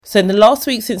So in the last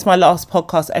week since my last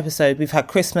podcast episode, we've had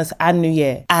Christmas and New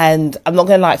Year. And I'm not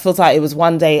going to lie, it feels like it was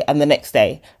one day and the next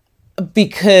day.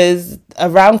 Because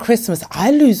around Christmas,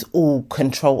 I lose all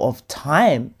control of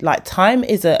time. Like, time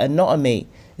is an anomaly.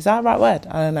 Is that the right word?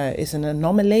 I don't know. It's an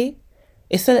anomaly.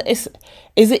 Is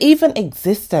it even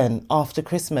existent after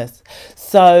Christmas?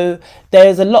 So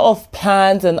there's a lot of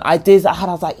plans and ideas I had.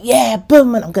 I was like, yeah,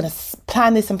 boom, and I'm going to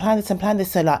plan this and plan this and plan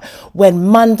this. So like when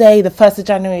Monday, the 1st of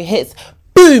January hits,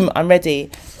 boom, I'm ready.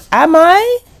 Am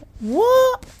I?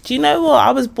 What? Do you know what?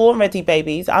 I was born ready,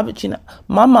 babies.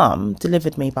 My mum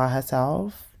delivered me by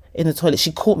herself in the toilet.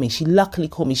 She caught me. She luckily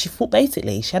caught me. She thought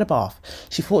basically, she had a bath.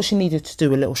 She thought she needed to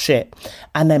do a little shit.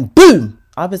 And then boom,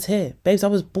 I was here. Babes, I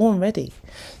was born ready.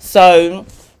 So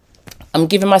I'm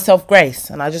giving myself grace.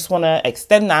 And I just want to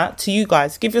extend that to you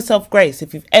guys. Give yourself grace.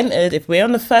 If we're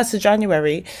on the 1st of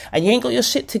January and you ain't got your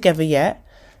shit together yet,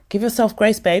 give yourself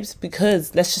grace, babes,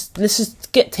 because let's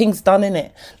just get things done in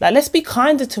it. Like, let's be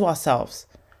kinder to ourselves.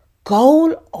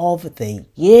 Goal of the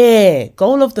year.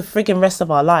 Goal of the frigging rest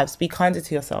of our lives. Be kinder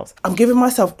to yourselves. I'm giving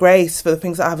myself grace for the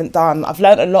things that I haven't done. I've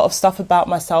learned a lot of stuff about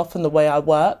myself and the way I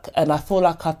work. And I feel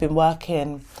like I've been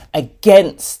working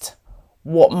against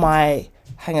what my...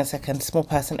 Hang on a second. Small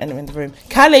person entering the room.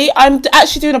 Callie, I'm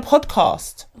actually doing a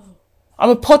podcast. I'm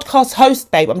a podcast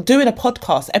host, babe. I'm doing a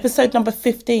podcast, episode number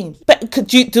 15. But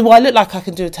do I look like I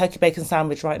can do a turkey bacon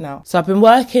sandwich right now? So I've been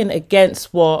working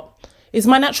against what is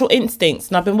my natural instincts.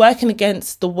 And I've been working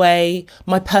against the way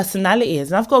my personality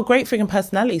is. And I've got a great freaking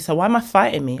personality. So why am I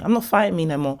fighting me? I'm not fighting me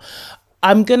no more.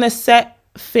 I'm going to set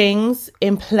things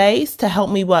in place to help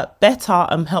me work better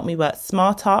and help me work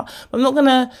smarter. I'm not going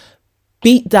to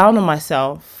beat down on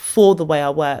myself for the way I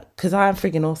work, because I am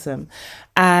freaking awesome.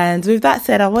 And with that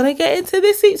said, I want to get into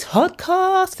this week's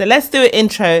podcast. So let's do an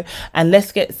intro and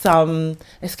let's get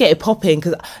it popping,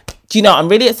 because do you know, I'm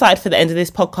really excited for the end of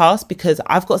this podcast because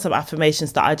I've got some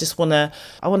affirmations that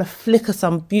I want to flicker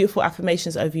some beautiful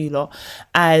affirmations over you lot.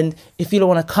 And if you don't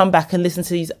want to come back and listen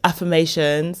to these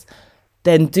affirmations,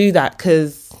 then do that,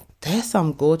 because there's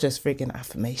some gorgeous friggin'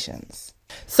 affirmations.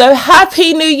 So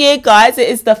happy new year, guys. It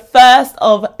is the 1st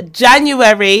of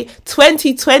January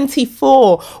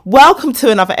 2024. Welcome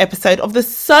to another episode of the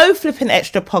So Flippin'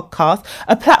 Extra podcast,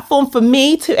 a platform for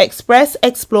me to express,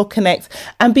 explore, connect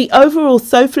and be overall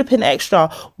so flippin' extra.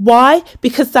 Why?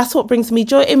 Because that's what brings me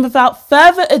joy. And without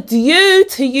further ado,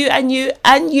 to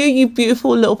you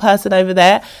beautiful little person over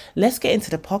there, let's get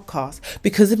into the podcast,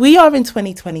 because we are in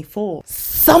 2024.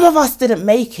 Some of us didn't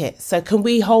make it. So can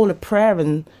we hold a prayer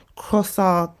and cross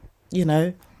our,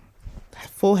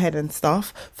 forehead and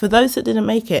stuff? For those that didn't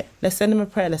make it, let's send them a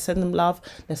prayer. Let's send them love.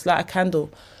 Let's light a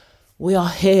candle. We are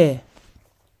here.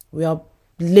 We are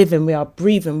living. We are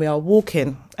breathing. We are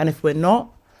walking. And if we're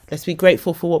not, let's be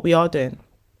grateful for what we are doing.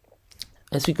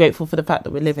 Let's be grateful for the fact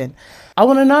that we're living. I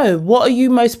want to know, what are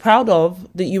you most proud of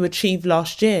that you achieved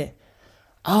last year?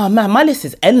 Oh man, my list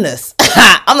is endless.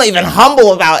 I'm not even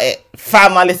humble about it.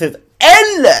 Fam, my list is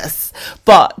endless.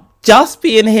 But just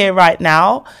being here right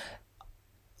now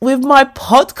with my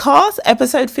podcast,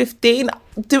 episode 15.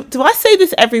 Do I say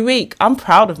this every week? I'm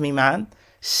proud of me, man.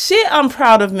 Shit, I'm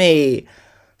proud of me.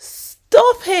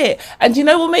 Stop it. And you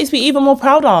know what makes me even more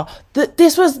prouder? That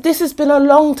this has been a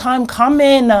long time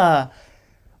coming. I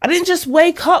didn't just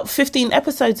wake up 15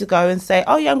 episodes ago and say,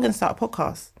 oh yeah, I'm going to start a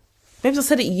podcast. Babes, I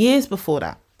said it years before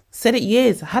that. I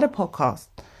had a podcast.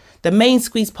 The Main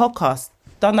Squeeze podcast.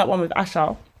 Done that one with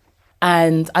Asha.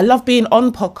 And I love being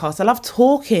on podcasts. I love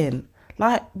talking.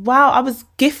 Like, wow, I was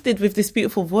gifted with this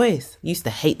beautiful voice. I used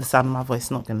to hate the sound of my voice,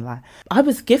 not going to lie. I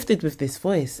was gifted with this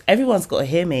voice. Everyone's got to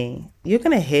hear me. You're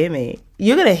going to hear me.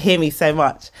 You're going to hear me so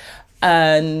much.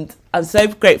 And I'm so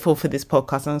grateful for this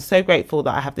podcast. I'm so grateful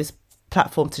that I have this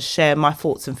platform to share my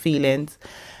thoughts and feelings.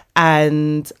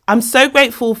 And I'm so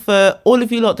grateful for all of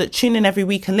you lot that tune in every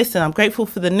week and listen. I'm grateful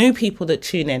for the new people that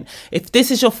tune in. If this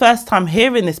is your first time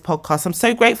hearing this podcast, I'm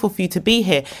so grateful for you to be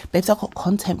here. Babes, I've got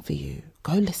content for you.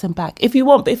 Go listen back if you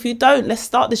want. But if you don't, let's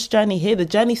start this journey here. The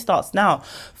journey starts now.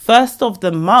 1st of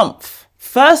the month.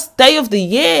 1st day of the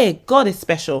year. God is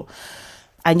special.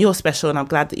 And you're special, and I'm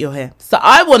glad that you're here. So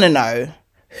I want to know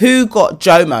who got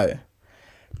JOMO.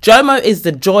 JOMO is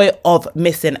the joy of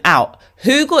missing out.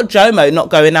 Who got JOMO not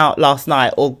going out last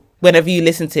night, or whenever you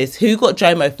listen to this, who got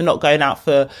JOMO for not going out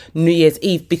for New Year's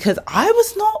Eve? Because I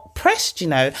was not pressed,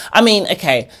 I mean,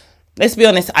 okay, let's be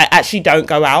honest. I actually don't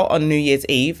go out on New Year's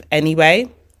Eve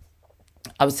anyway.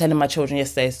 I was telling my children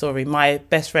yesterday a story. My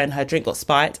best friend, her drink got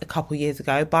spiked a couple years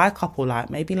ago by a couple,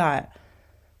 maybe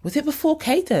Was it before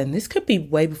Caden? This could be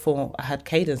way before I had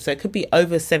Caden. So it could be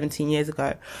over 17 years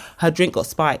ago. Her drink got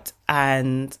spiked.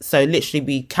 And so literally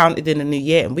we counted in the new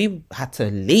year and we had to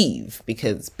leave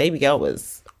because baby girl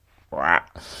was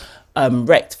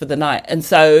wrecked for the night. And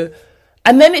so,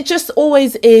 and then it just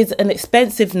always is an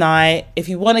expensive night. If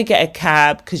you want to get a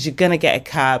cab, because you're going to get a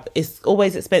cab, it's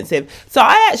always expensive. So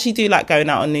I actually do like going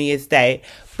out on New Year's Day.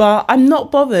 But I'm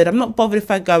not bothered. I'm not bothered if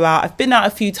I go out. I've been out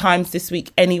a few times this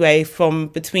week anyway, from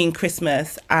between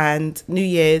Christmas and New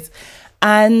Year's.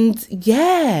 And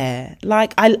yeah,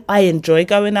 like I enjoy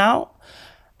going out.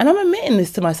 And I'm admitting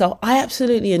this to myself. I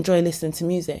absolutely enjoy listening to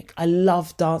music. I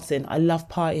love dancing. I love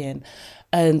partying.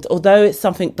 And although it's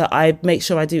something that I make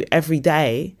sure I do every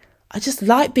day, I just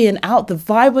like being out. The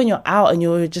vibe when you're out and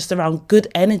you're just around good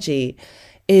energy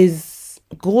is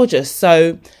gorgeous.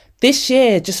 So this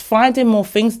year, just finding more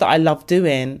things that I love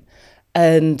doing.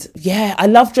 And yeah, I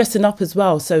love dressing up as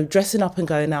well. So dressing up and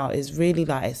going out is really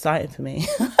like exciting for me.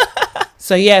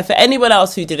 So yeah, for anyone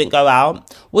else who didn't go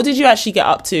out, what did you actually get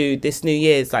up to this New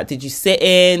Year's? Like, did you sit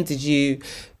in? Did you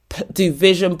do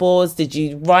vision boards? Did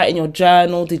you write in your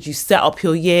journal? Did you set up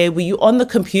your year? Were you on the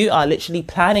computer literally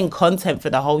planning content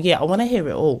for the whole year? I want to hear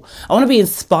it all. I want to be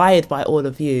inspired by all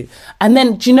of you. And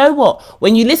then, do you know what?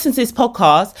 When you listen to this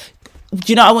podcast, do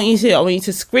you know what I want you to do? I want you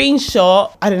to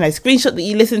screenshot that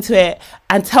you listened to it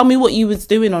and tell me what you was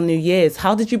doing on New Year's.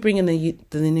 How did you bring in the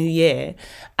new year?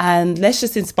 And let's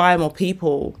just inspire more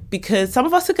people, because some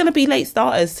of us are going to be late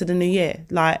starters to the new year.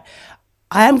 Like,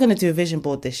 I am going to do a vision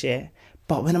board this year,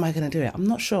 but when am I going to do it? I'm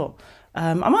not sure.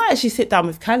 I might actually sit down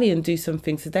with Callie and do some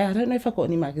things today. I don't know if I've got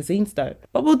any magazines though,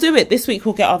 but we'll do it. This week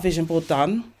we'll get our vision board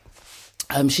done.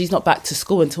 She's not back to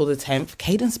school until the 10th.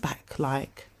 Caden's back,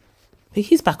 I think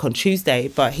he's back on Tuesday,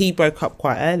 but he broke up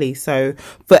quite early. So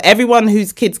for everyone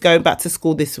whose kids going back to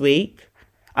school this week,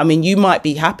 I mean, you might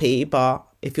be happy, but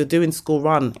if you're doing school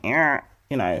run,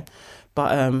 you know.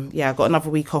 But yeah, I got another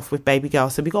week off with baby girl.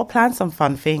 So we got to plan some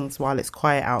fun things while it's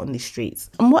quiet out in the streets.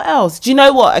 And what else? Do you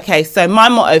know what? Okay, so my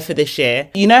motto for this year,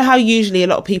 you know how usually a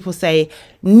lot of people say,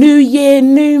 new year,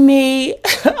 new me.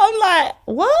 I'm like,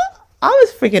 what? I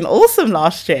was freaking awesome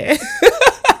last year.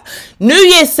 New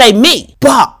year, say me,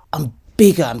 but I'm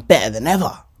bigger and better than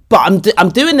ever. But I'm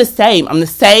doing the same. I'm the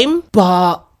same,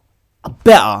 but I'm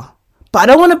better. But I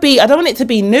don't want it to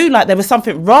be new, like there was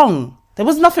something wrong. There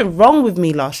was nothing wrong with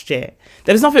me last year.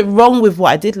 There was nothing wrong with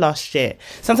what I did last year.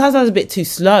 Sometimes I was a bit too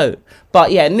slow.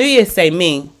 But yeah, New Year's say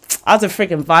me. I was a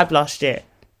freaking vibe last year.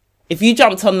 If you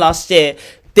jumped on last year,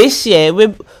 this year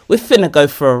we're finna go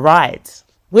for a ride.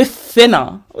 We're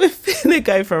finna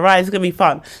go for a ride. It's going to be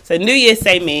fun. So New Year's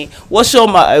say me. What's your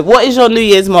motto? What is your New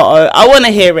Year's motto? I want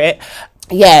to hear it.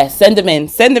 Yeah, send them in.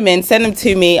 Send them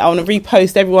to me. I want to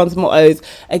repost everyone's mottos.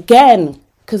 Again,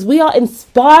 because we are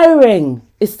inspiring.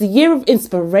 It's the year of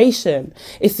inspiration.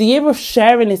 It's the year of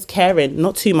sharing is caring.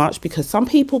 Not too much, because some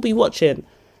people be watching.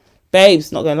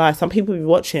 Babes, not going to lie. Some people be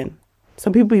watching.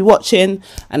 Some people be watching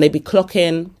and they be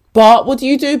clocking. But what do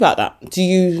you do about that? Do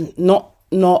you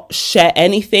not share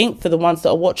anything for the ones that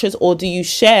are watchers, or do you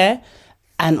share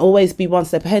and always be one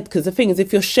step ahead? Because the thing is,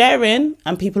 if you're sharing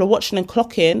and people are watching and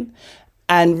clocking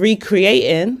and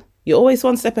recreating, you're always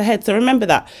one step ahead. So remember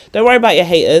that. Don't worry about your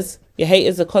haters. Your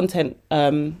haters are content.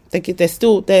 They're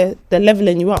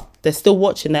leveling you up. They're still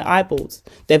watching, their eyeballs,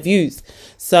 their views.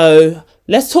 So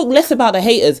let's talk less about the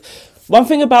haters. One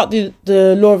thing about the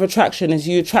law of attraction is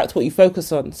you attract what you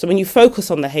focus on. So when you focus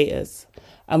on the haters,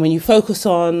 and when you focus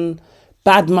on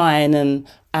bad mind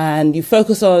and you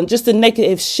focus on just the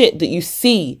negative shit that you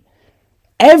see,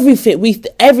 every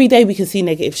day we can see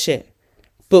negative shit,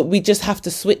 but we just have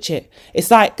to switch it. It's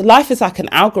like life is like an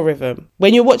algorithm.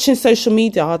 When you're watching social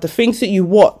media, the things that you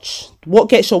watch, what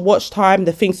gets your watch time,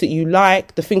 the things that you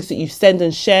like, the things that you send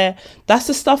and share, that's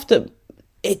the stuff that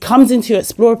it comes into your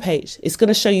Explore page. It's going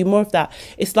to show you more of that.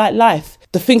 It's like life.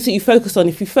 The things that you focus on.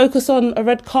 If you focus on a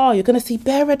red car, you're going to see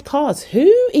bare red cars.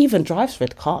 Who even drives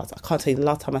red cars? I can't tell you the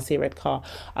last time I see a red car.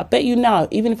 I bet you now,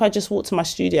 even if I just walk to my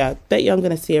studio, I bet you I'm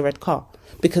going to see a red car,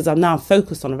 because I'm now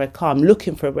focused on a red car. I'm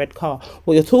looking for a red car.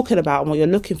 What you're talking about and what you're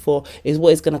looking for is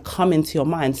what is going to come into your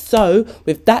mind. So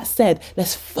with that said,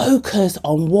 let's focus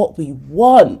on what we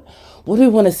want. What do we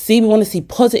want to see? We want to see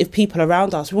positive people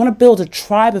around us. We want to build a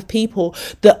tribe of people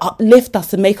that uplift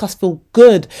us and make us feel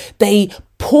good. They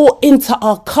pour into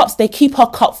our cups. They keep our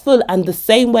cup full. And the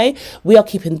same way, we are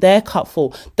keeping their cup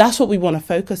full. That's what we want to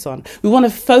focus on. We want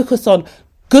to focus on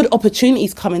good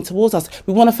opportunities coming towards us.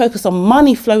 We want to focus on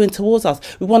money flowing towards us.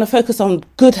 We want to focus on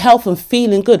good health and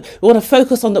feeling good. We want to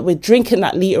focus on that we're drinking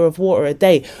that litre of water a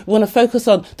day. We want to focus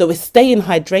on that we're staying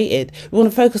hydrated. We want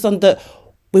to focus on that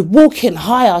We're walking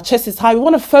high, our chest is high. We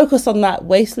want to focus on that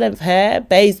waist length hair,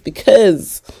 babes,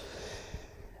 because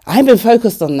I ain't been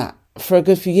focused on that for a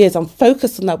good few years. I'm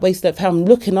focused on that waist length hair. I'm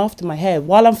looking after my hair.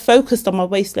 While I'm focused on my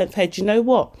waist length hair, do you know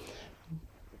what?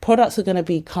 Products are going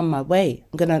to come my way.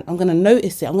 I'm gonna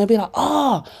notice it. I'm going to be like,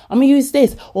 I'm going to use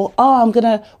this. Or, I'm going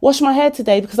to wash my hair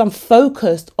today because I'm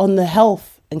focused on the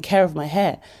health and care of my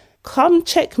hair. Come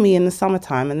check me in the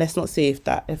summertime and let's not see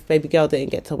if baby girl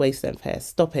didn't get to waist length hair.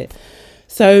 Stop it.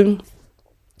 So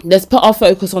let's put our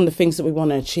focus on the things that we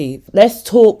want to achieve. Let's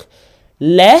talk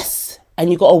less,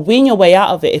 and you've got to wean your way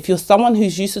out of it. If you're someone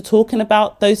who's used to talking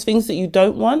about those things that you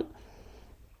don't want,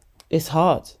 it's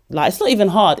hard. Like, it's not even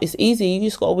hard. It's easy. You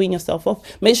just got to wean yourself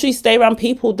off. Make sure you stay around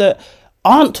people that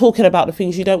aren't talking about the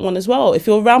things you don't want as well. If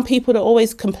you're around people that are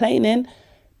always complaining,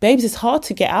 babes, it's hard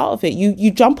to get out of it.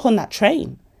 You jump on that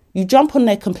train. You jump on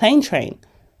their complaint train.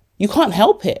 You can't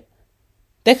help it.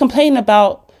 They're complaining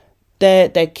about their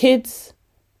kids,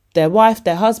 their wife,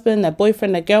 their husband, their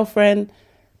boyfriend, their girlfriend.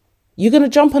 You're going to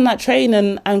jump on that train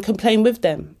and complain with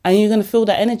them. And you're going to feel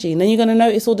that energy. And then you're going to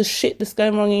notice all the shit that's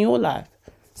going wrong in your life.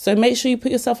 So make sure you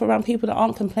put yourself around people that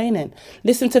aren't complaining.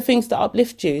 Listen to things that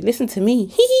uplift you. Listen to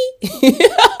me.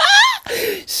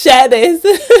 Share this.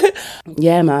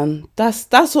 Yeah, man.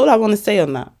 That's all I want to say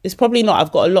on that. It's probably not.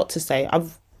 I've got a lot to say.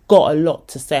 I've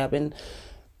been,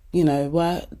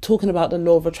 we're talking about the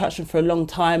law of attraction for a long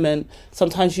time, and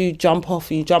sometimes you jump off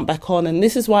and you jump back on. And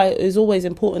this is why it is always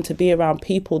important to be around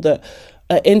people that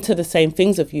are into the same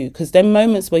things of you, because then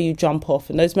moments where you jump off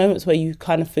and those moments where you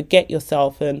kind of forget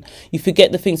yourself and you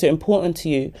forget the things that are important to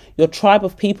you, your tribe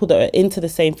of people that are into the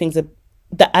same things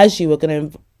that as you are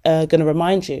going to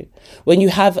remind you. When you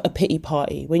have a pity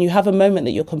party, when you have a moment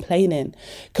that you're complain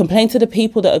to the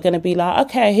people that are going to be like,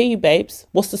 okay, I hear you, babes.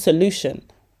 What's the solution?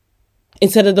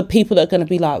 Instead of the people that are going to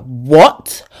be like,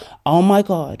 what? Oh my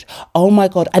God.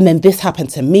 And then this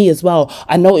happened to me as well.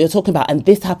 I know what you're talking about. And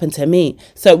this happened to me.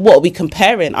 So what are we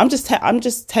comparing? I'm just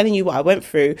telling you what I went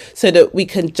through so that we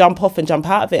can jump off and jump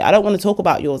out of it. I don't want to talk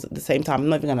about yours at the same time. I'm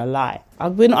not even going to lie.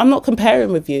 I'm not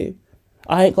comparing with you.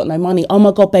 I ain't got no money. Oh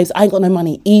my God, babes, I ain't got no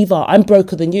money either. I'm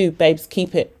broker than you, babes.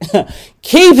 Keep it.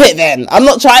 Keep it then. I'm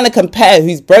not trying to compare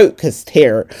who's brokest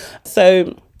here.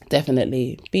 So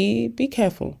definitely be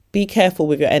careful. Be careful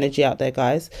with your energy out there,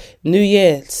 guys. New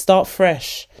year, start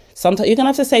fresh. Sometimes you're going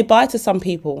to have to say bye to some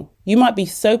people. You might be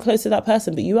so close to that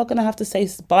person, but you are going to have to say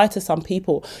bye to some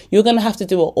people. You're going to have to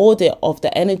do an audit of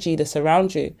the energy that's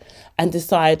around you and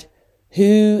decide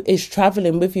who is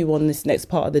traveling with you on this next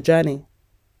part of the journey.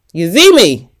 You see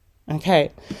me?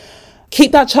 Okay.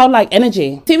 Keep that childlike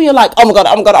energy. See me, you're like, oh my God,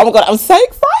 I'm so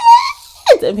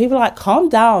excited. And people are like, calm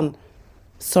down.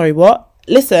 Sorry, what?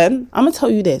 Listen, I'm going to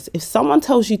tell you this. If someone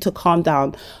tells you to calm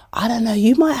down, I don't know,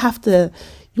 you might have to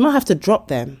drop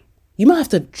them.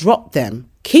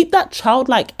 Keep that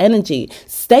childlike energy.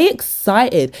 Stay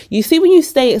excited. You see, when you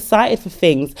stay excited for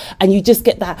things and you just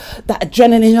get that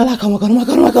adrenaline, you're like, oh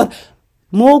my God.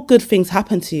 More good things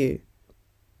happen to you.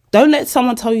 Don't let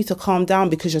someone tell you to calm down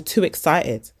because you're too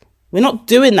excited. We're not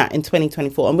doing that in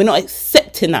 2024 and we're not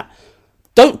accepting that.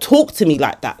 Don't talk to me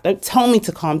like that. Don't tell me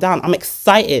to calm down. I'm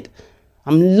excited.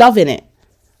 I'm loving it.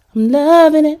 I'm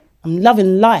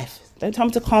loving life. Don't tell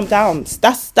me to calm down.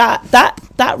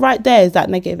 That right there is that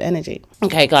negative energy.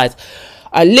 Okay, guys,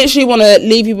 I literally want to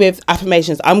leave you with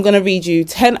affirmations. I'm going to read you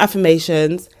 10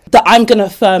 affirmations that I'm going to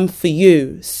affirm for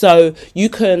you. So you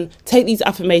can take these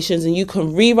affirmations and you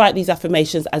can rewrite these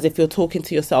affirmations as if you're talking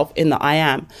to yourself in the I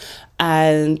am.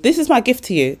 And this is my gift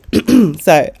to you.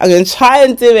 So I'm going to try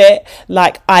and do it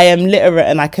like I am literate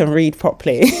and I can read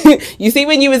properly. You see,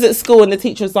 when you was at school and the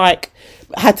teacher was like,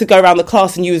 had to go around the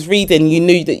class and you was reading, you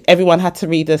knew that everyone had to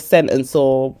read a sentence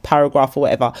or paragraph or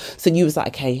whatever. So you was like,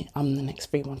 okay, I'm the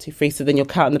next 3, 1, 2, 3. So then you're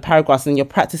counting the paragraphs and you're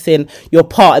practicing your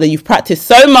part. And then you've practiced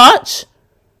so much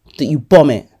that you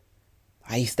bomb it.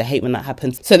 I used to hate when that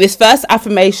happens. So this first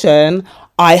affirmation,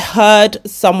 I heard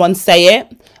someone say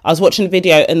it. I was watching a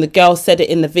video and the girl said it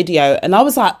in the video and I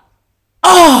was like,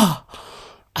 I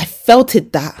felt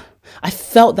that. I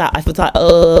felt like,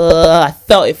 I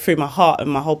felt it through my heart and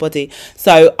my whole body.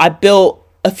 So I built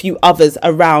a few others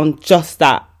around just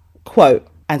that quote.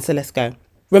 And so let's go.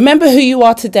 Remember who you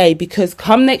are today, because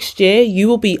come next year, you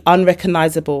will be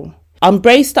unrecognizable.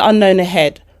 Embrace the unknown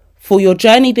ahead, for your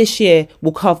journey this year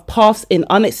will carve paths in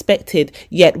unexpected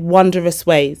yet wondrous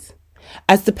ways.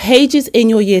 As the pages in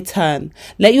your year turn,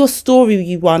 let your story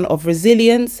be one of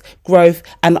resilience, growth,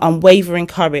 and unwavering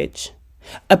courage.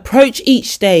 Approach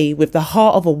each day with the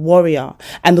heart of a warrior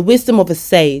and the wisdom of a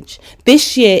sage.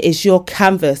 This year is your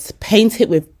canvas. Paint it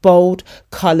with bold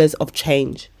colours of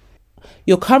change.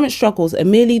 Your current struggles are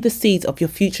merely the seeds of your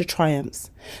future triumphs.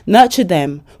 Nurture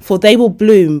them, for they will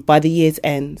bloom by the year's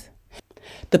end.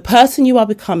 The person you are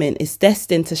becoming is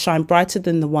destined to shine brighter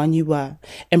than the one you were.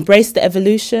 Embrace the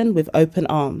evolution with open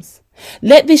arms.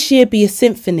 Let this year be a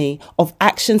symphony of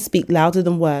actions speak louder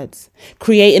than words,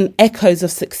 creating echoes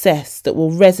of success that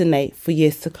will resonate for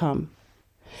years to come.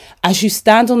 As you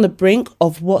stand on the brink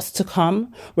of what's to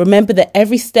come, remember that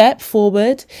every step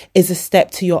forward is a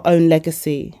step to your own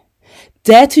legacy.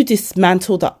 Dare to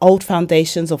dismantle the old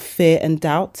foundations of fear and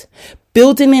doubt,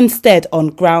 building instead on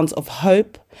grounds of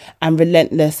hope and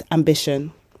relentless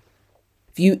ambition.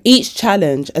 View each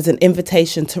challenge as an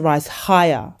invitation to rise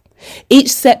higher,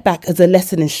 each setback as a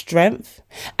lesson in strength,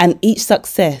 and each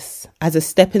success as a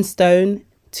stepping stone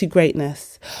to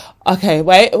greatness. Okay,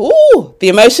 wait. Ooh, the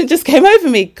emotion just came over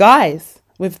me. Guys,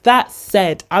 with that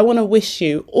said, I want to wish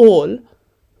you all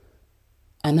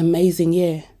an amazing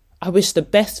year. I wish the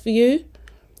best for you.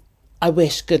 I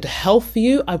wish good health for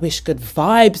you. I wish good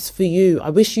vibes for you. I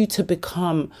wish you to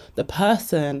become the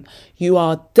person you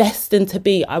are destined to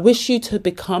be. I wish you to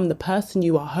become the person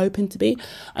you are hoping to be.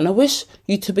 And I wish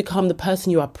you to become the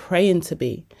person you are praying to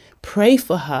be. Pray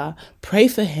for her, pray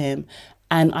for him,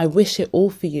 and I wish it all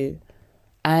for you.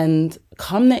 And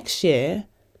come next year,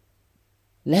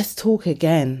 let's talk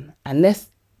again and let's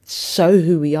show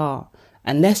who we are.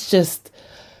 And let's just,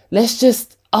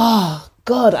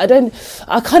 God,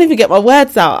 I can't even get my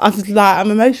words out.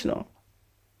 I'm emotional.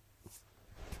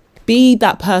 Be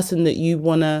that person that you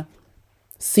want to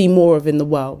see more of in the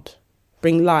world.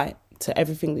 Bring light to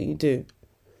everything that you do.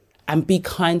 And be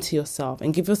kind to yourself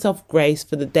and give yourself grace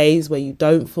for the days where you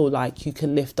don't feel like you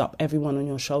can lift up everyone on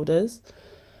your shoulders.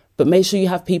 But make sure you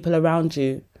have people around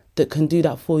you that can do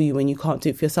that for you when you can't do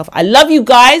it for yourself. I love you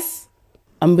guys.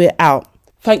 And we're out.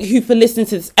 Thank you for listening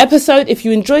to this episode. If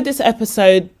you enjoyed this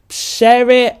episode, share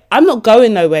it. I'm not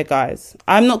going nowhere, guys.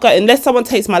 I'm not going, unless someone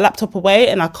takes my laptop away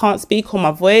and I can't speak, or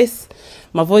my voice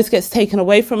gets taken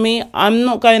away from me. I'm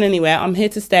not going anywhere. I'm here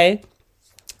to stay.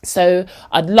 So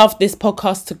I'd love this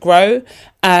podcast to grow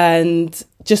and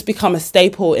just become a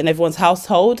staple in everyone's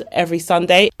household every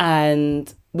Sunday.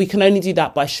 And we can only do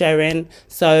that by sharing.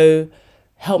 So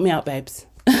help me out, babes.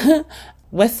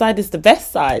 West side is the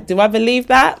best side. Do I believe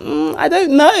that? I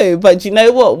don't know. But you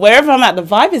know what? Wherever I'm at, the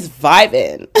vibe is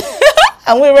vibing.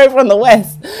 And we're over on the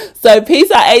west. So peace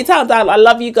out, A-Town down. I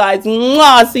love you guys.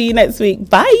 Mwah. See you next week.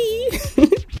 Bye.